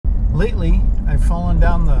lately I've fallen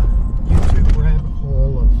down the YouTube rabbit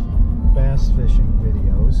hole of bass fishing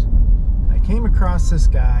videos. I came across this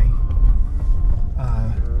guy,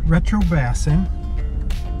 Retro Bassin,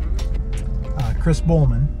 Chris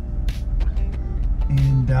Bowman,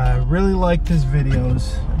 and really liked his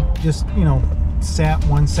videos. Just, you know, sat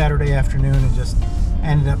one Saturday afternoon and just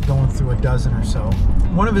ended up going through a dozen or so.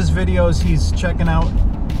 One of his videos, he's checking out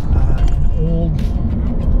an old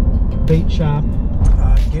bait shop,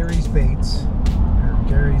 Gary's Baits, or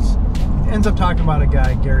Gary's, he ends up talking about a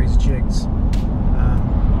guy, Gary's Jigs,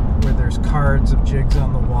 where there's cards of jigs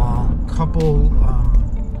on the wall. A couple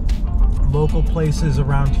local places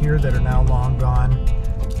around here that are now long gone,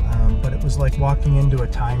 but it was like walking into a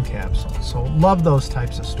time capsule. So love those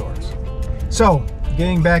types of stores. So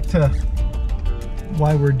getting back to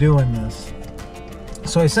why we're doing this.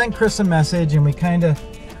 So I sent Chris a message and we kind of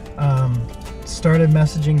started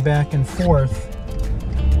messaging back and forth,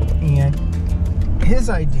 and his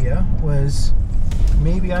idea was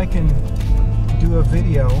maybe I can do a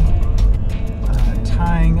video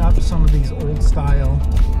tying up some of these old style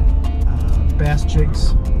bass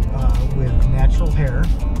jigs with natural hair.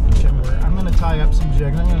 I'm going to tie up some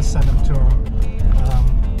jigs. I'm going to send them to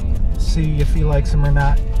him, see if he likes them or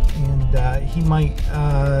not, and he might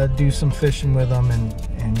do some fishing with them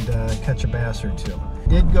and catch a bass or two. I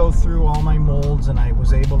did go through all my molds, and I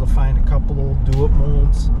was able to find a couple old do-it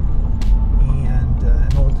molds and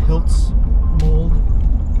an old Hiltz mold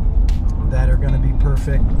that are going to be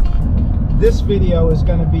perfect. This video is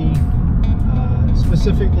going to be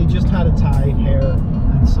specifically just how to tie hair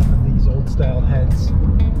on some of these old style heads.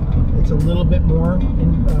 It's a little bit more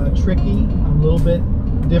tricky, a little bit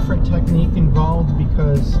different technique involved,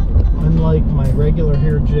 because unlike my regular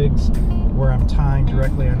hair jigs where I'm tying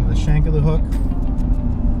directly onto the shank of the hook,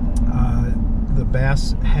 the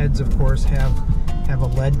bass heads of course have a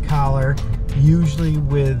lead collar, usually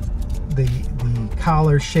with the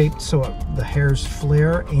collar shaped so the hairs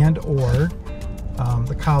flare, and or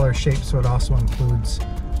the collar shaped so it also includes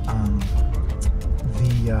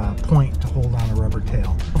the point to hold on a rubber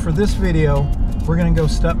tail. For this video, we're going to go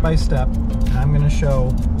step by step, and I'm going to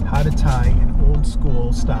show how to tie an old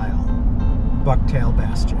school style bucktail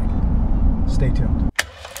bass jig. Stay tuned.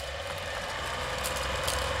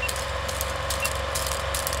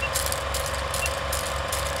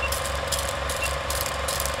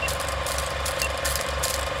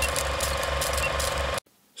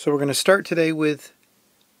 So we're going to start today with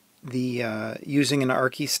the using an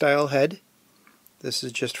Arky style head. This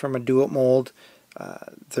is just from a do-it mold.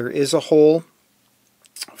 There is a hole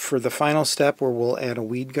for the final step where we'll add a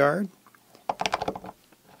weed guard.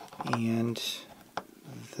 And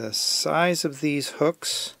the size of these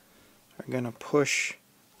hooks are going to push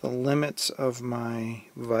the limits of my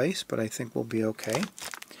vise, but I think we'll be okay.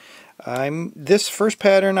 This first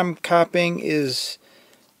pattern I'm copying is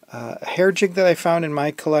a hair jig that I found in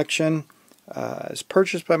my collection. It's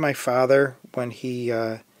purchased by my father when he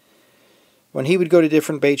would go to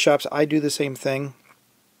different bait shops. I do the same thing.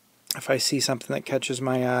 If I see something that catches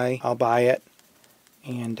my eye, I'll buy it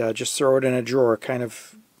and just throw it in a drawer, kind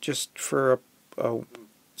of just for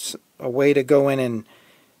a way to go in and,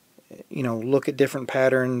 you know, look at different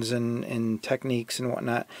patterns and techniques and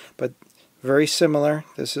whatnot. But very similar.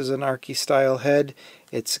 This is an Arky style head.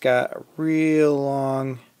 It's got a real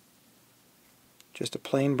long, just a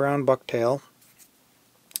plain brown bucktail.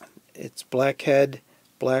 It's black head,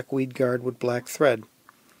 black weed guard with black thread.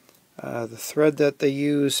 The thread that they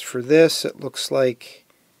used for this, it looks like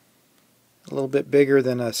a little bit bigger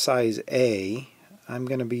than a size A. I'm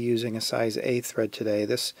going to be using a size A thread today.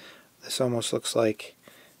 This almost looks like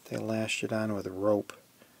they lashed it on with a rope.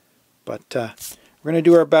 But we're going to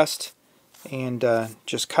do our best and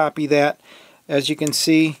just copy that. As you can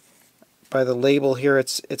see by the label here,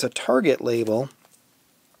 it's a Target label,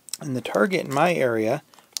 and the Target in my area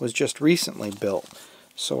was just recently built.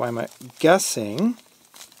 So I'm guessing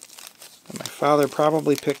that my father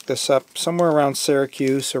probably picked this up somewhere around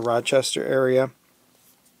Syracuse or Rochester area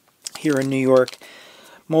here in New York.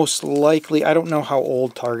 Most likely, I don't know how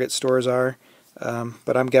old Target stores are,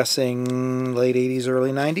 but I'm guessing late 80s,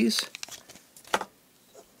 early 90s.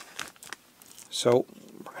 So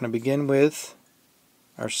we're going to begin with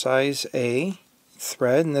our size A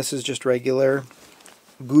thread, and this is just regular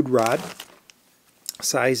good rod,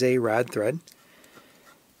 size A rod thread.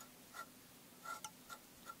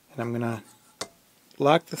 And I'm going to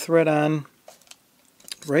lock the thread on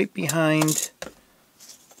right behind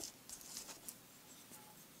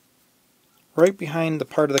the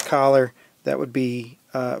part of the collar that would be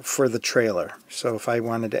for the trailer. So if I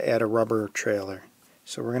wanted to add a rubber trailer.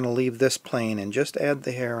 So we're going to leave this plain and just add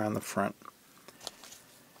the hair on the front.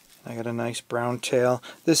 I got a nice brown tail.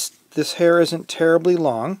 This hair isn't terribly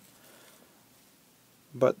long,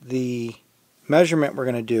 but the measurement we're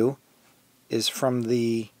going to do is from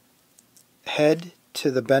the head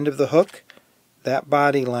to the bend of the hook. That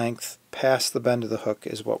body length past the bend of the hook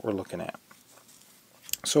is what we're looking at.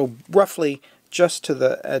 So roughly just to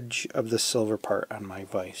the edge of the silver part on my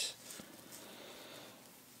vise.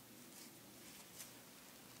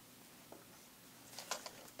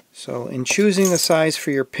 So in choosing the size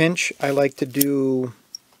for your pinch, I like to do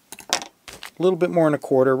a little bit more than a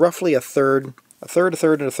quarter, roughly a third, a third, a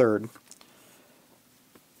third, and a third.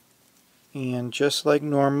 And just like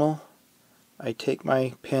normal, I take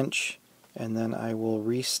my pinch and then I will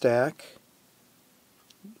restack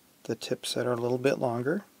the tips that are a little bit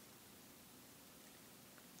longer.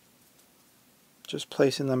 Just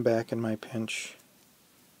placing them back in my pinch.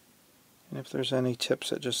 And if there's any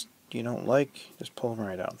tips that you don't like, just pull them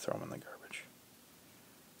right out and throw them in the garbage.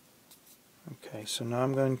 Okay, so now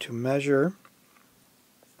I'm going to measure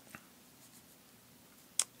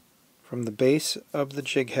from the base of the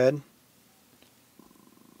jig head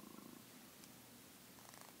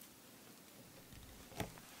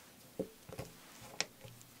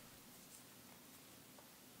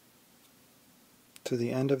to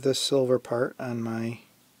the end of this silver part on my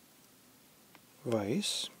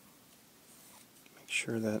vise. Make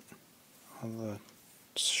sure that all the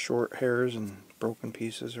short hairs and broken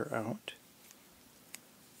pieces are out.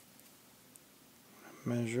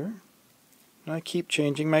 Measure. And I keep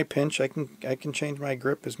changing my pinch. I can change my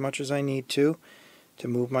grip as much as I need to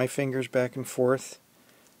move my fingers back and forth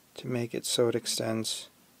to make it so it extends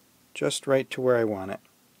just right to where I want it.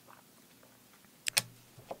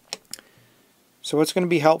 So what's going to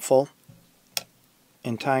be helpful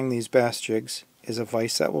in tying these bass jigs is a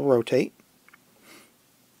vise that will rotate.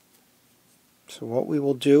 So what we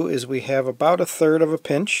will do is we have about a third of a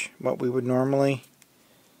pinch, what we would normally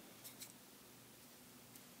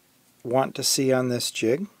want to see on this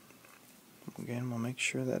jig. Again, we'll make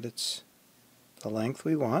sure that it's the length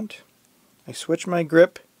we want. I switch my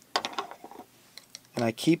grip and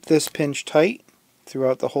I keep this pinch tight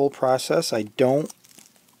throughout the whole process. I don't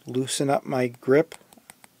loosen up my grip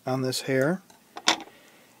on this hair,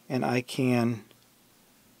 and I can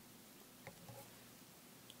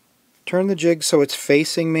turn the jig so it's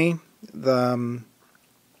facing me.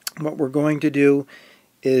 What we're going to do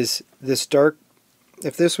is this dark,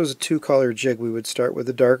 if this was a two-color jig, we would start with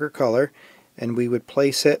a darker color and we would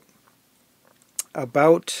place it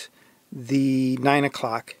about the 9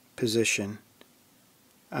 o'clock position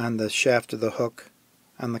on the shaft of the hook,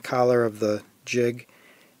 on the collar of the jig.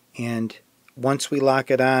 And once we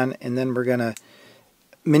lock it on, and then we're going to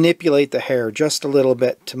manipulate the hair just a little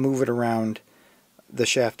bit to move it around the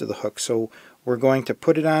shaft of the hook. So we're going to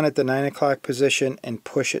put it on at the 9 o'clock position and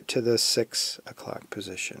push it to the 6 o'clock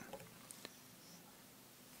position.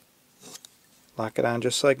 Lock it on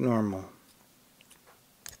just like normal.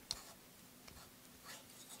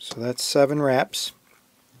 So that's 7 wraps.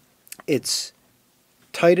 It's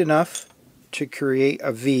tight enough to create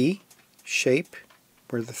a V shape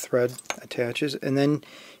where the thread attaches, and then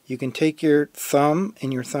you can take your thumb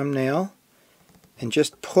and your thumbnail and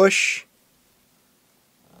just push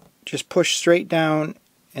straight down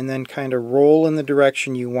and then kind of roll in the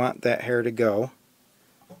direction you want that hair to go.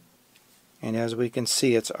 And as we can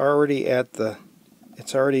see, it's already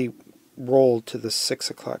rolled to the 6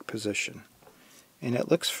 o'clock position, and it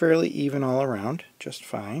looks fairly even all around, just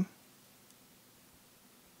fine.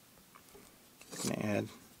 I'm going to add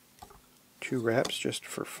 2 wraps just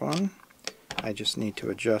for fun. I just need to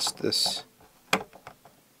adjust this.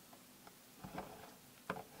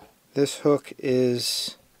 This hook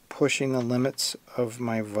is pushing the limits of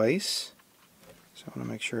my vise, so I want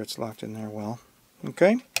to make sure it's locked in there well.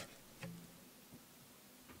 Okay.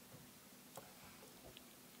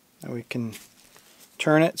 Now we can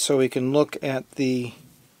turn it so we can look at the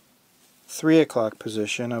 3 o'clock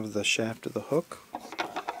position of the shaft of the hook.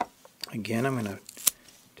 Again, I'm going to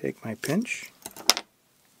take my pinch,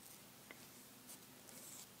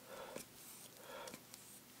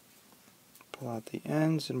 pull out the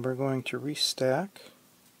ends, and we're going to restack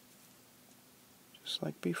just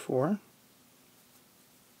like before.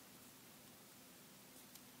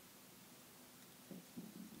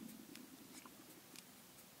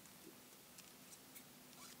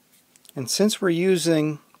 And since we're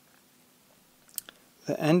using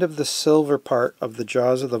the end of the silver part of the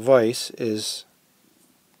jaws of the vise is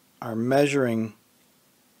our measuring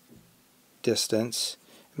distance,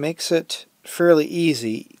 it makes it fairly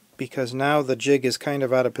easy, because now the jig is kind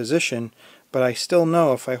of out of position, but I still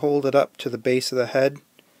know if I hold it up to the base of the head,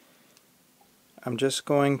 I'm just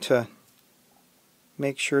going to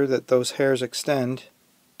make sure that those hairs extend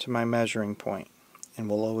to my measuring point, and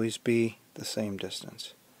will always be the same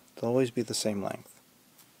distance. They'll always be the same length.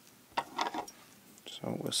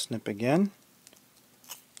 So we'll snip again,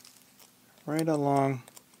 right along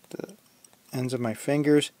the ends of my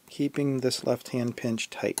fingers, keeping this left hand pinch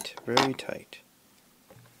tight, very tight.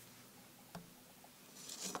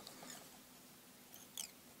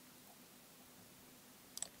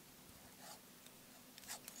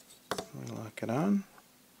 Lock it on,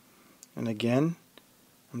 and again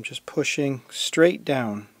I'm just pushing straight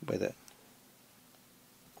down with it.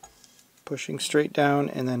 Pushing straight down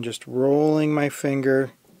and then just rolling my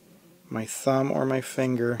finger, my thumb or my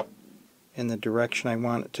finger, in the direction I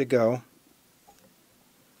want it to go.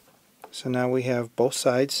 So now we have both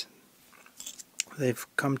sides. They've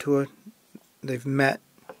met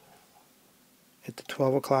at the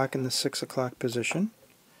 12 o'clock and the 6 o'clock position.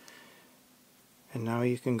 And now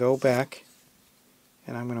you can go back,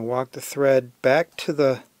 and I'm going to walk the thread back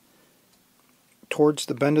to towards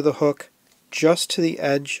the bend of the hook, just to the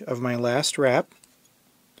edge of my last wrap,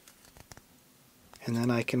 and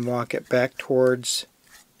then I can walk it back towards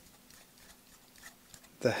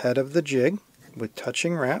the head of the jig with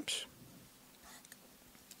touching wraps.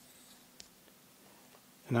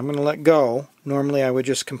 And I'm going to let go. Normally I would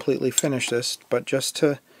just completely finish this, but just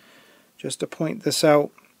to point this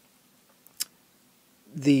out,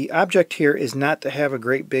 the object here is not to have a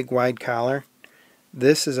great big wide collar.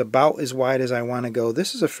 This is about as wide as I want to go.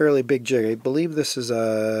 This is a fairly big jig. I believe this is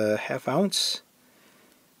a 1/2 ounce.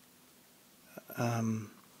 I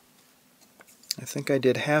think I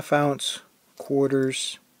did 1/2 ounce,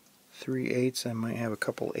 quarters, 3/8. I might have a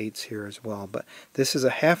couple 8s here as well. But this is a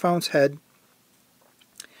 1/2 ounce head.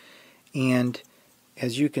 And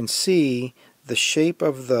as you can see, the shape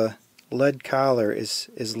of the lead collar is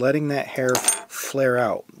letting that hair flare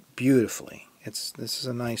out beautifully. This is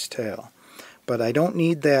a nice tail. But I don't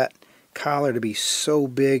need that collar to be so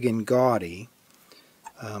big and gaudy.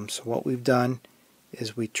 So what we've done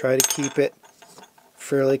is we try to keep it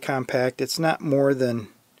fairly compact. It's not more than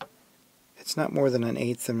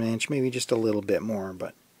 1/8 of an inch, maybe just a little bit more,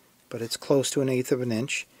 but it's close to 1/8 of an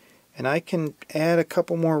inch. And I can add a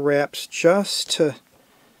couple more wraps just to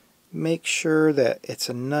make sure that it's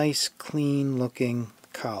a nice, clean looking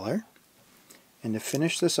collar. And to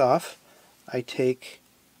finish this off, I take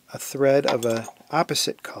a thread of an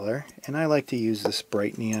opposite color, and I like to use this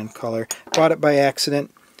bright neon color. Bought it by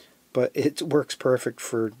accident, but it works perfect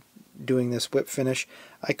for doing this whip finish.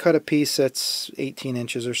 I cut a piece that's 18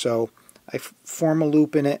 inches or so. I form a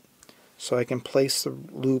loop in it so I can place the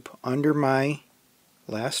loop under my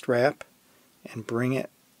last wrap and bring it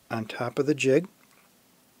on top of the jig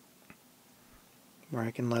where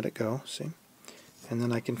I can let it go, see? And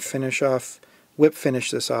then I can whip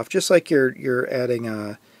finish this off, just like you're adding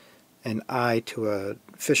an eye to a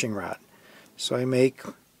fishing rod. So I make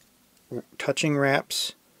touching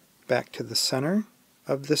wraps back to the center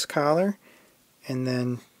of this collar, and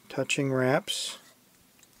then touching wraps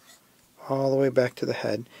all the way back to the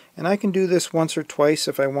head. And I can do this once or twice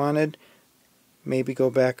if I wanted, maybe go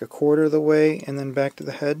back 1/4 of the way and then back to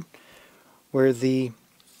the head, where the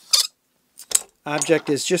object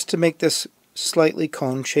is just to make this slightly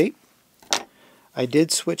cone shape. I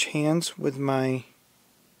did switch hands with my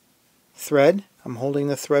thread. I'm holding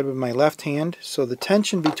the thread with my left hand, so the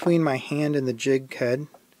tension between my hand and the jig head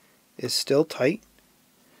is still tight.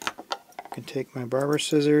 I can take my barber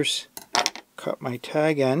scissors, cut my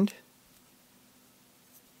tag end,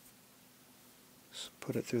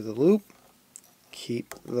 put it through the loop,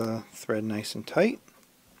 keep the thread nice and tight,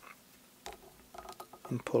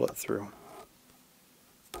 and pull it through.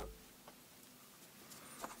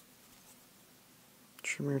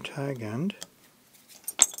 Trim your tag end.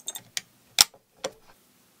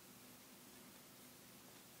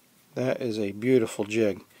 That is a beautiful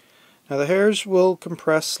jig. Now the hairs will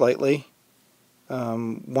compress slightly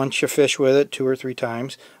once you fish with it 2 or 3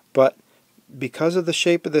 times, but because of the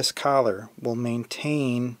shape of this collar, will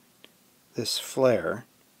maintain this flare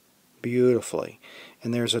beautifully.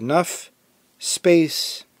 And there's enough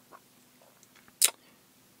space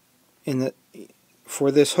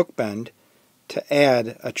for this hook bend to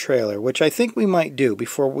add a trailer, which I think we might do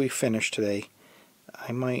before we finish today.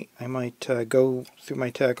 I might go through my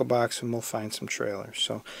tackle box and we'll find some trailers.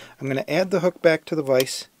 So I'm going to add the hook back to the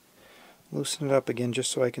vise, loosen it up again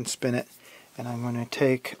just so I can spin it, and I'm going to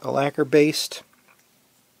take a lacquer-based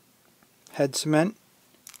head cement.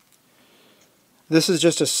 This is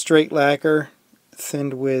just a straight lacquer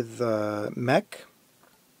thinned with mech.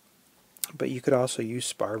 but you could also use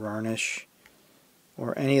spar varnish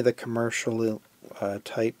or any of the commercial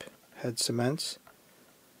type head cements.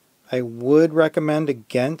 I would recommend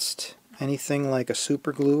against anything like a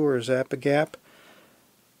super glue or a Zap-A-Gap.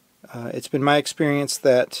 It's been my experience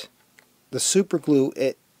that the super glue,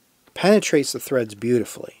 it penetrates the threads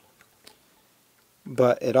beautifully,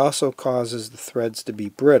 but it also causes the threads to be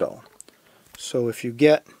brittle. So if you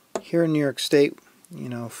get, here in New York State, you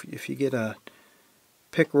know, if you get a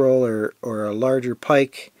pick roll or a larger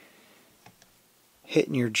pike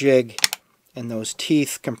hitting your jig and those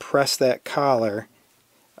teeth compress that collar,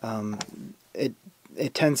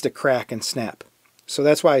 it tends to crack and snap. So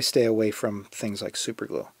that's why I stay away from things like super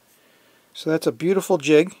glue. So that's a beautiful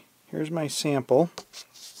jig. Here's my sample.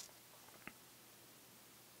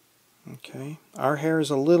 Okay, our hair is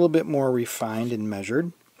a little bit more refined and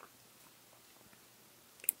measured,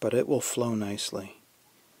 but it will flow nicely.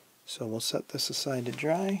 So we'll set this aside to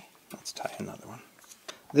dry. Let's tie another one.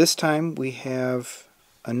 This time we have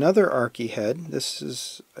another Arky head. This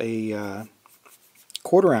is a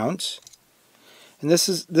 1/4 ounce, and this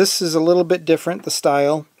is a little bit different, the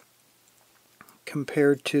style,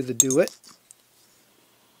 compared to the Do It.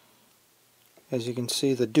 As you can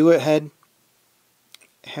see, the Do It head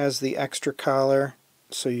has the extra collar,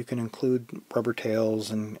 so you can include rubber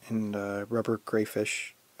tails and rubber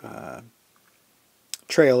crayfish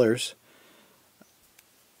trailers.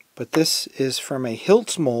 But this is from a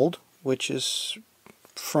Hiltz mold, which is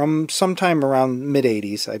from sometime around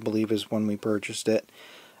mid-80s, I believe is when we purchased it,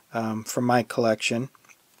 from my collection.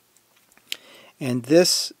 And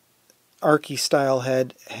this Arky style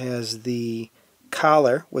head has the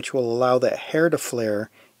collar, which will allow that hair to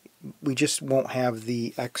flare. We just won't have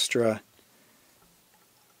the extra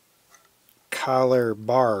collar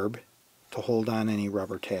barb to hold on any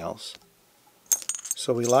rubber tails.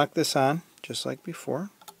 So we lock this on just like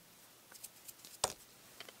before.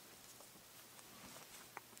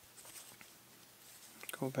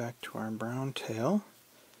 Go back to our brown tail.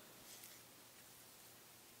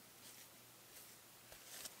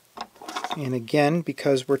 And again,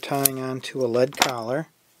 because we're tying onto a lead collar,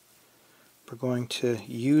 we're going to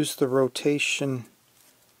use the rotation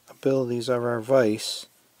abilities of our vise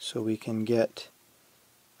so we can get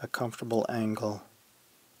a comfortable angle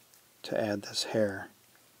to add this hair.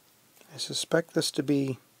 I suspect this to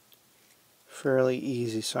be fairly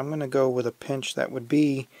easy, so I'm going to go with a pinch that would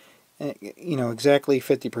be, you know, exactly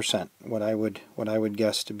 50%. What I would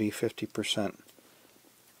guess to be 50%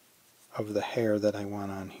 of the hair that I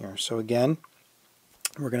want on here. So again,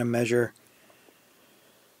 we're going to measure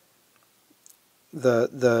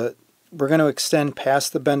we're going to extend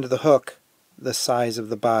past the bend of the hook the size of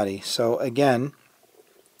the body. So again,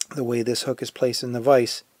 the way this hook is placed in the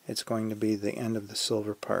vise, it's going to be the end of the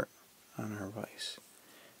silver part on our vise.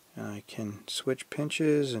 And I can switch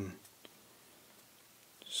pinches and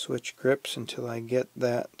switch grips until I get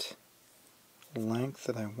that length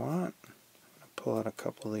that I want. I'm going to pull out a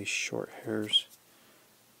couple of these short hairs.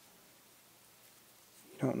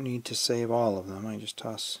 You don't need to save all of them. I just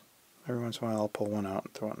toss, every once in a while I'll pull one out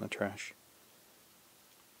and throw it in the trash.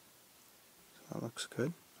 So that looks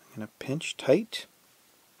good. I'm going to pinch tight.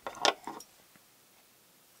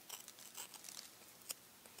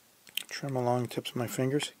 Trim along the tips of my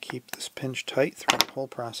fingers. Keep this pinch tight throughout the whole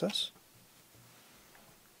process.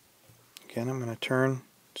 Again, I'm going to turn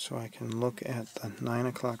so I can look at the 9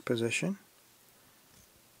 o'clock position.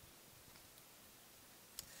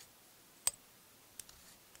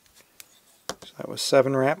 So that was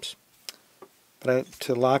 7 wraps. But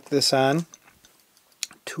to lock this on,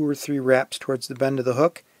 2 or 3 wraps towards the bend of the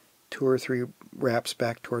hook, 2 or 3 wraps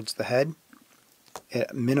back towards the head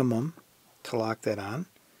at minimum to lock that on.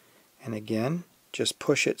 And again, just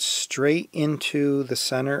push it straight into the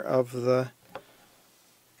center of the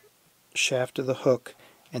shaft of the hook,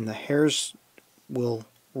 and the hairs will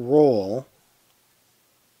roll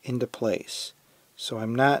into place. So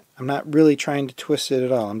I'm not really trying to twist it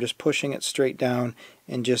at all. I'm just pushing it straight down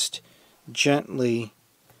and just gently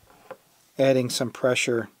adding some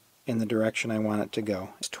pressure in the direction I want it to go.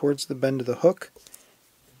 It's towards the bend of the hook,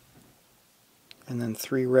 and then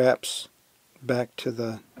 3 wraps back to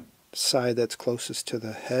the side that's closest to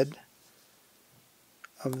the head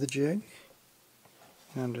of the jig.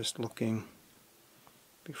 And I'm just looking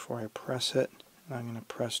before I press it. And I'm going to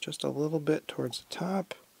press just a little bit towards the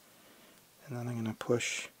top, and then I'm going to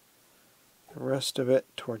push the rest of it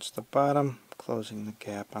towards the bottom, closing the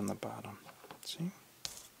gap on the bottom. See?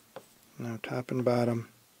 Now top and bottom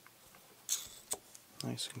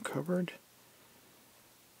nice and covered.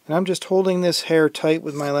 And I'm just holding this hair tight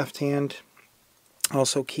with my left hand,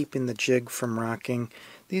 also keeping the jig from rocking.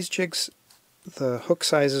 These jigs the hook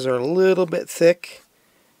sizes are a little bit thick,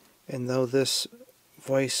 and though this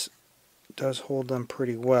vise does hold them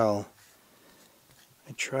pretty well,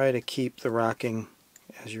 I try to keep the rocking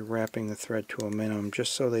as you're wrapping the thread to a minimum,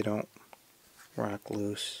 just so they don't rock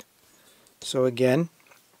loose. So again,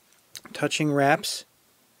 touching wraps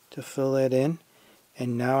to fill that in,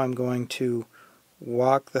 and now I'm going to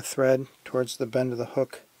walk the thread towards the bend of the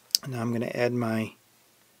hook. Now I'm going to add my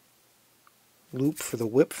loop for the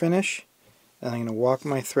whip finish, and I'm going to walk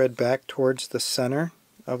my thread back towards the center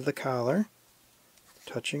of the collar,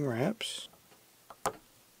 touching wraps.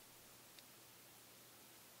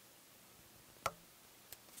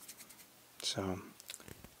 So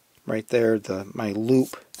right there, my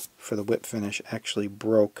loop for the whip finish actually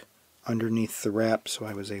broke underneath the wrap, so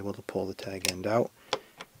I was able to pull the tag end out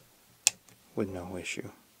with no issue.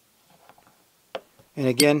 And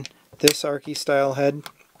again, this Arky style head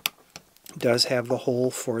does have the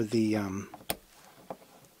hole for the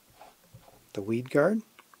weed guard,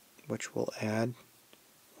 which we'll add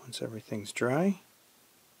once everything's dry.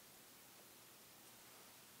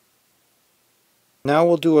 Now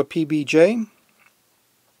we'll do a PBJ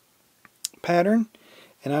pattern,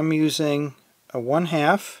 and I'm using a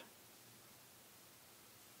 1/2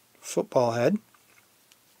 football head,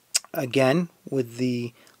 again with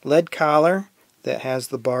the lead collar that has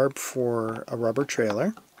the barb for a rubber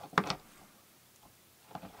trailer.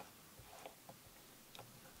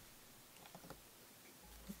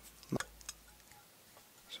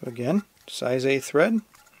 So again, size A thread,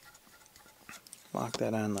 lock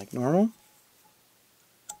that on like normal.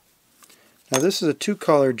 Now this is a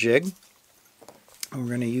 2-color jig. We're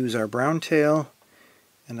going to use our brown tail,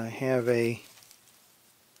 and I have a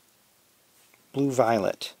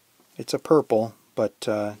blue-violet. It's a purple, but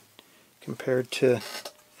compared to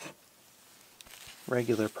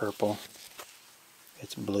regular purple,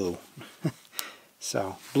 it's blue.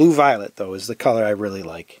 So blue-violet, though, is the color I really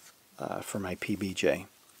like for my PBJ.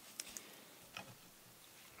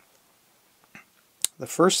 The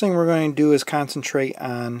first thing we're going to do is concentrate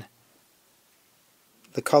on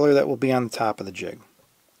the color that will be on the top of the jig,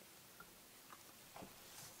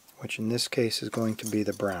 which in this case is going to be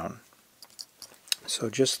the brown. So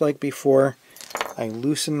just like before, I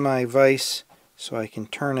loosen my vise so I can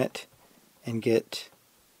turn it and get,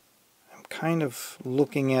 I'm kind of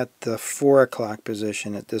looking at the 4 o'clock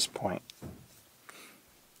position at this point.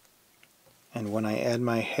 And when I add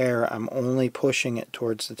my hair, I'm only pushing it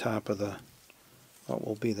towards the top of what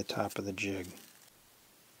will be the top of the jig.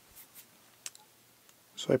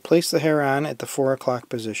 So I place the hair on at the 4 o'clock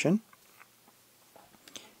position,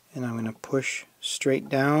 and I'm going to push straight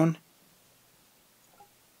down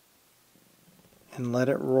and let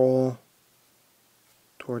it roll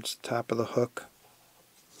towards the top of the hook.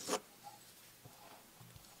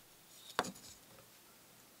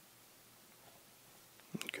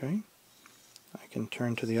 Okay, I can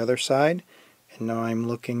turn to the other side, and now I'm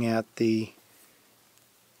looking at the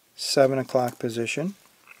 7 o'clock position.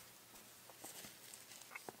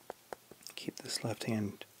 Keep this left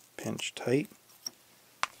hand pinched tight.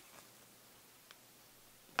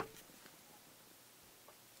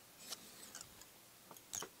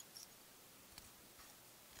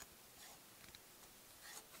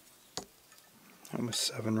 Almost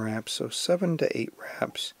 7 wraps, so 7 to 8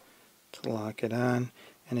 wraps to lock it on.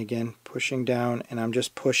 And again, pushing down, and I'm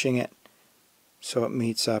just pushing it so it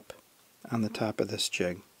meets up on the top of this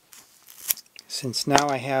jig. Since now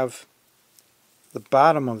I have the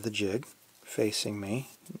bottom of the jig facing me,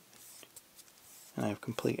 and I have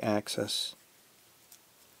complete access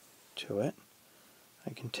to it, I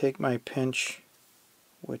can take my pinch,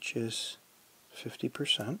 which is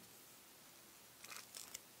 50%,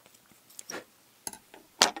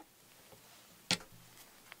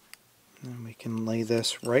 and we can lay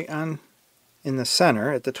this right on in the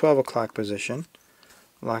center at the 12 o'clock position,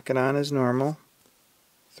 lock it on as normal,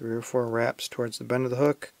 3 or 4 wraps towards the bend of the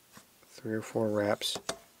hook, 3 or 4 wraps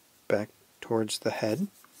back towards the head.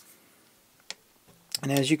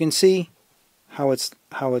 And as you can see how it's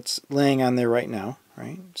laying on there right now,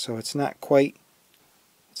 right? So it's not quite,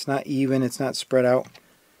 it's not even, it's not spread out.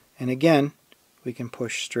 And again, we can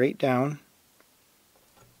push straight down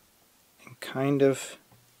and kind of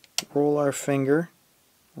roll our finger,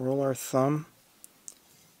 roll our thumb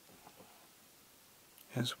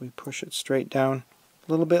as we push it straight down.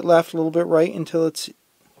 A little bit left, a little bit right until it's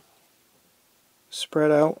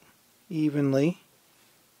spread out evenly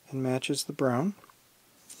and matches the brown.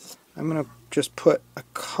 I'm going to just put a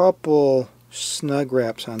couple snug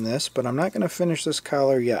wraps on this, but I'm not going to finish this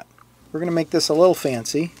collar yet. We're going to make this a little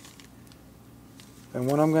fancy, and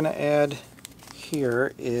what I'm going to add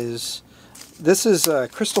here is This is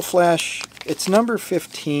Crystal Flash. It's number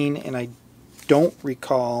 15, and I don't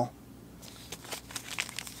recall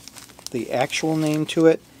the actual name to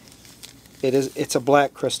it. It's a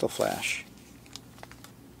black Crystal Flash.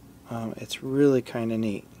 It's really kind of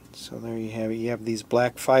neat. So there you have it. You have these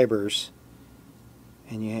black fibers,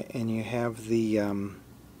 and you have the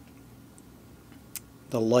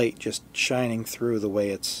light just shining through the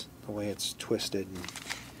way it's twisted. And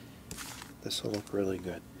this will look really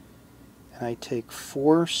good. And I take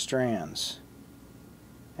 4 strands,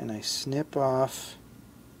 and I snip off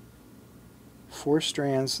 4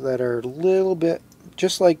 strands that are a little bit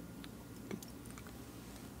just like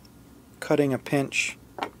cutting a pinch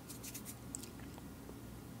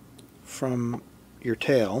from your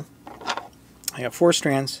tail. I got 4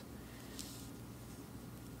 strands.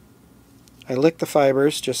 I lick the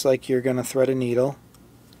fibers just like you're going to thread a needle.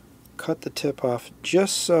 Cut the tip off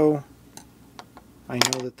just so I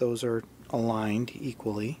know that those are aligned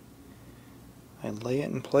equally. I lay it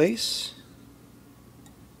in place,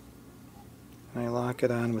 and I lock it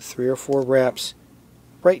on with 3 or 4 wraps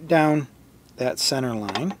right down that center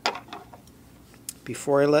line.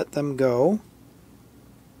 Before I let them go,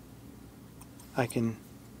 I can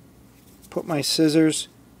put my scissors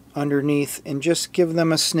underneath and just give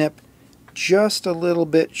them a snip just a little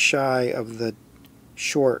bit shy of the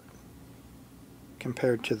short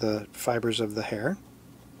compared to the fibers of the hair.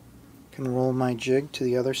 Can roll my jig to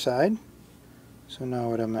the other side. So now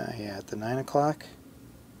what am I at? The 9 o'clock.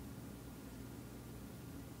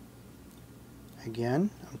 Again,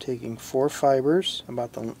 I'm taking 4 fibers,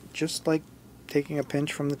 just like taking a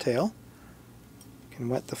pinch from the tail. Can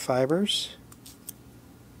wet the fibers.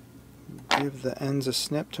 Give the ends a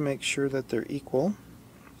snip to make sure that they're equal.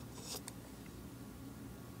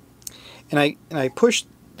 And I push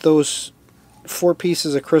those 4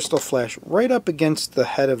 pieces of Crystal Flash right up against the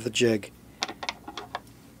head of the jig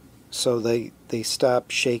so they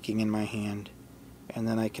stop shaking in my hand, and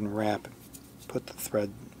then I can put the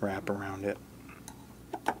thread wrap around it.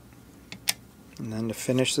 And then to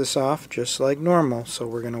finish this off just like normal, so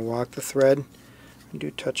we're going to walk the thread and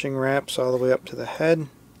do touching wraps all the way up to the head.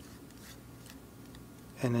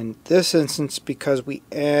 And in this instance, because we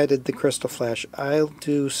added the Crystal Flash, I'll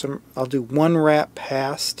do 1 wrap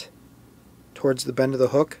past towards the bend of the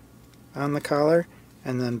hook on the collar,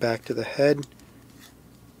 and then back to the head.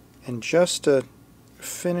 And just to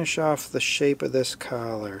finish off the shape of this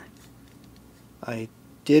collar, I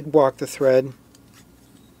did walk the thread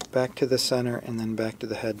back to the center and then back to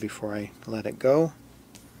the head before I let it go.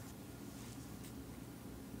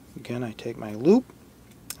 Again, I take my loop,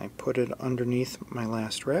 I put it underneath my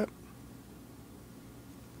last wrap,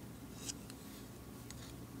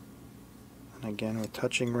 and again with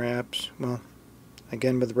touching wraps,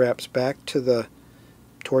 again with wraps back to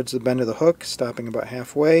towards the bend of the hook, stopping about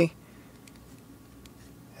halfway,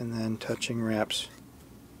 and then touching wraps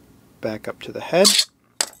back up to the head.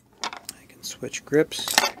 I can switch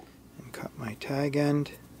grips and cut my tag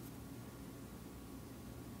end.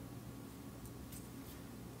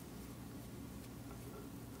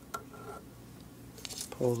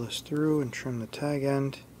 Pull this through and trim the tag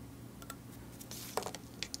end.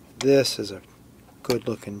 This is a good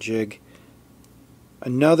looking jig.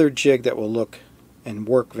 Another jig that will look and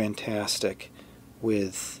work fantastic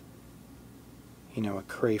with, a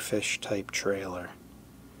crayfish type trailer.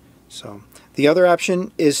 So the other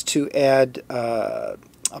option is to add a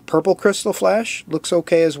purple Crystal Flash. Looks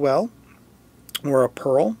okay as well, or a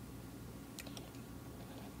pearl.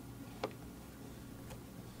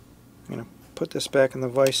 I'm going to put this back in the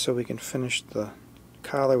vise so we can finish the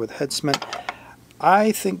collar with head cement.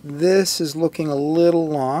 I think this is looking a little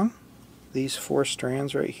long, these 4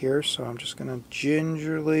 strands right here, so I'm just going to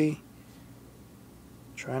gingerly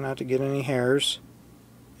try not to get any hairs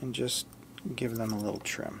and just give them a little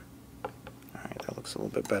trim. Alright, that looks a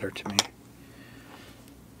little bit better to me.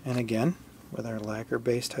 And again, with our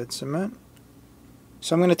lacquer-based head cement.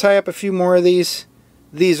 So I'm going to tie up a few more of these.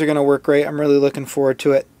 These are going to work great. I'm really looking forward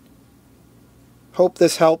to it. Hope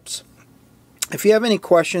this helps. If you have any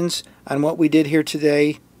questions on what we did here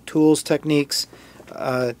today, tools, techniques,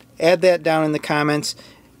 add that down in the comments.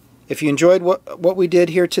 If you enjoyed what we did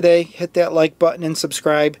here today, hit that like button and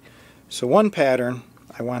subscribe. So one pattern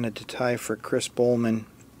I wanted to tie for Chris Bowman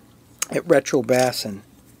at Retro Bassin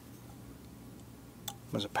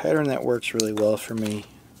was a pattern that works really well for me.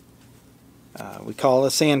 We call it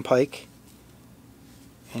a sandpike,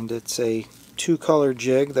 and it's a 2-color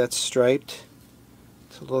jig that's striped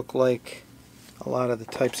to look like a lot of the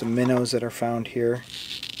types of minnows that are found here in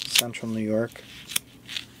central New York.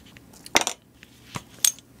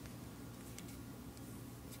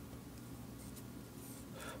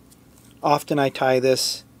 Often I tie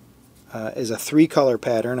this as a 3-color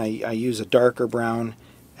pattern. I use a darker brown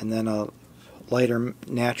and then a lighter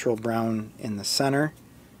natural brown in the center.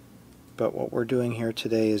 But what we're doing here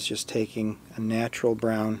today is just taking a natural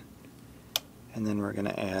brown and then we're going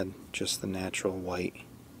to add just the natural white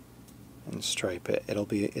and stripe it.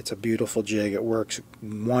 It's a beautiful jig. It works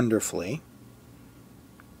wonderfully.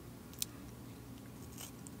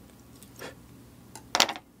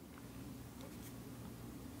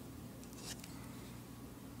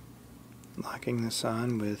 Locking this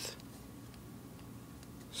on with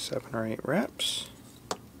 7 or 8 reps.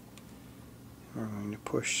 We're going to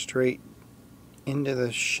push straight into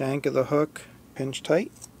the shank of the hook, pinch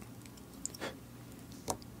tight.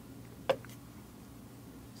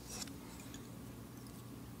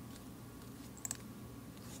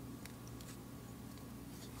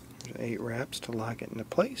 There's 8 reps to lock it into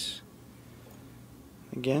place.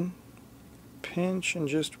 Again, pinch and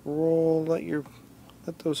just roll,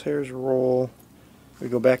 let those hairs roll. We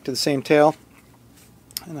go back to the same tail,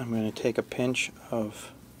 and I'm going to take a pinch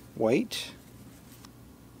of white.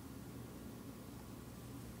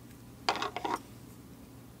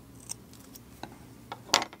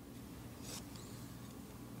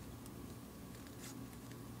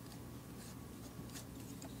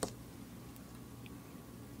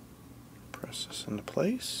 Press this into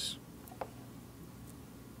place.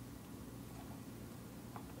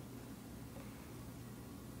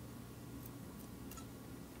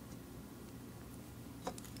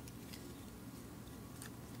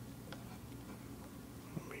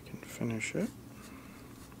 Finish it.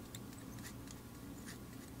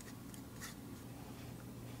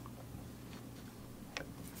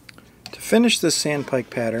 To finish this sandpike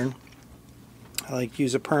pattern, I like to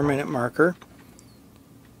use a permanent marker.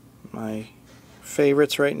 My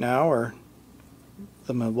favorites right now are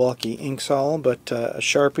the Milwaukee Inksol, but a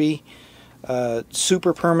Sharpie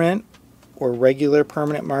Super Permanent or regular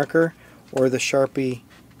permanent marker, or the Sharpie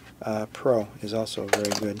Pro is also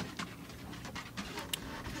very good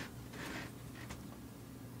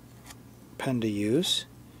pen to use.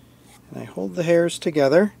 And I hold the hairs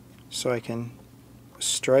together so I can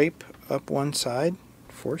stripe up one side,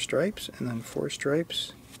 4 stripes, and then 4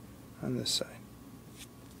 stripes on this side.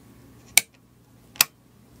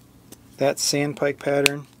 That sandpike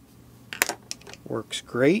pattern works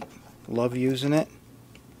great. Love using it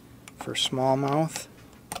for smallmouth.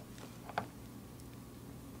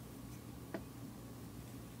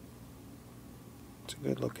 It's a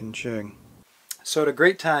good looking jig. So, at a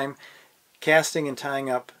great time casting and tying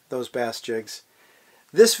up those bass jigs.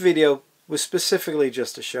 This video was specifically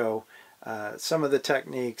just to show some of the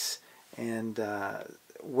techniques and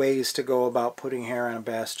ways to go about putting hair on a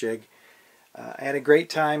bass jig. I had a great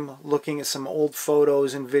time looking at some old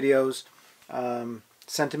photos and videos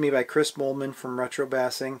sent to me by Chris Moldman from Retro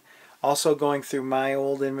Bassin. Also going through my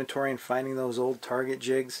old inventory and finding those old Target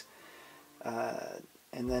jigs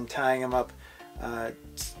and then tying them up.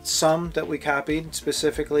 Some that we copied,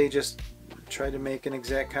 specifically just tried to make an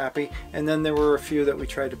exact copy, and then there were a few that we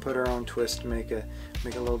tried to put our own twist to make a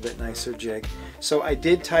little bit nicer jig. So I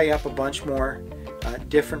did tie up a bunch more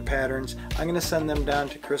different patterns. I'm going to send them down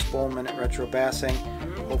to Chris Bowman at Retro Bassin.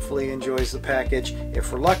 Hopefully he enjoys the package.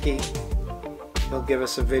 If we're lucky, he'll give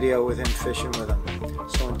us a video with him fishing with them.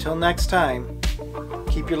 So until next time,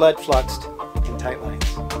 keep your lead fluxed and tight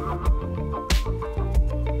lines.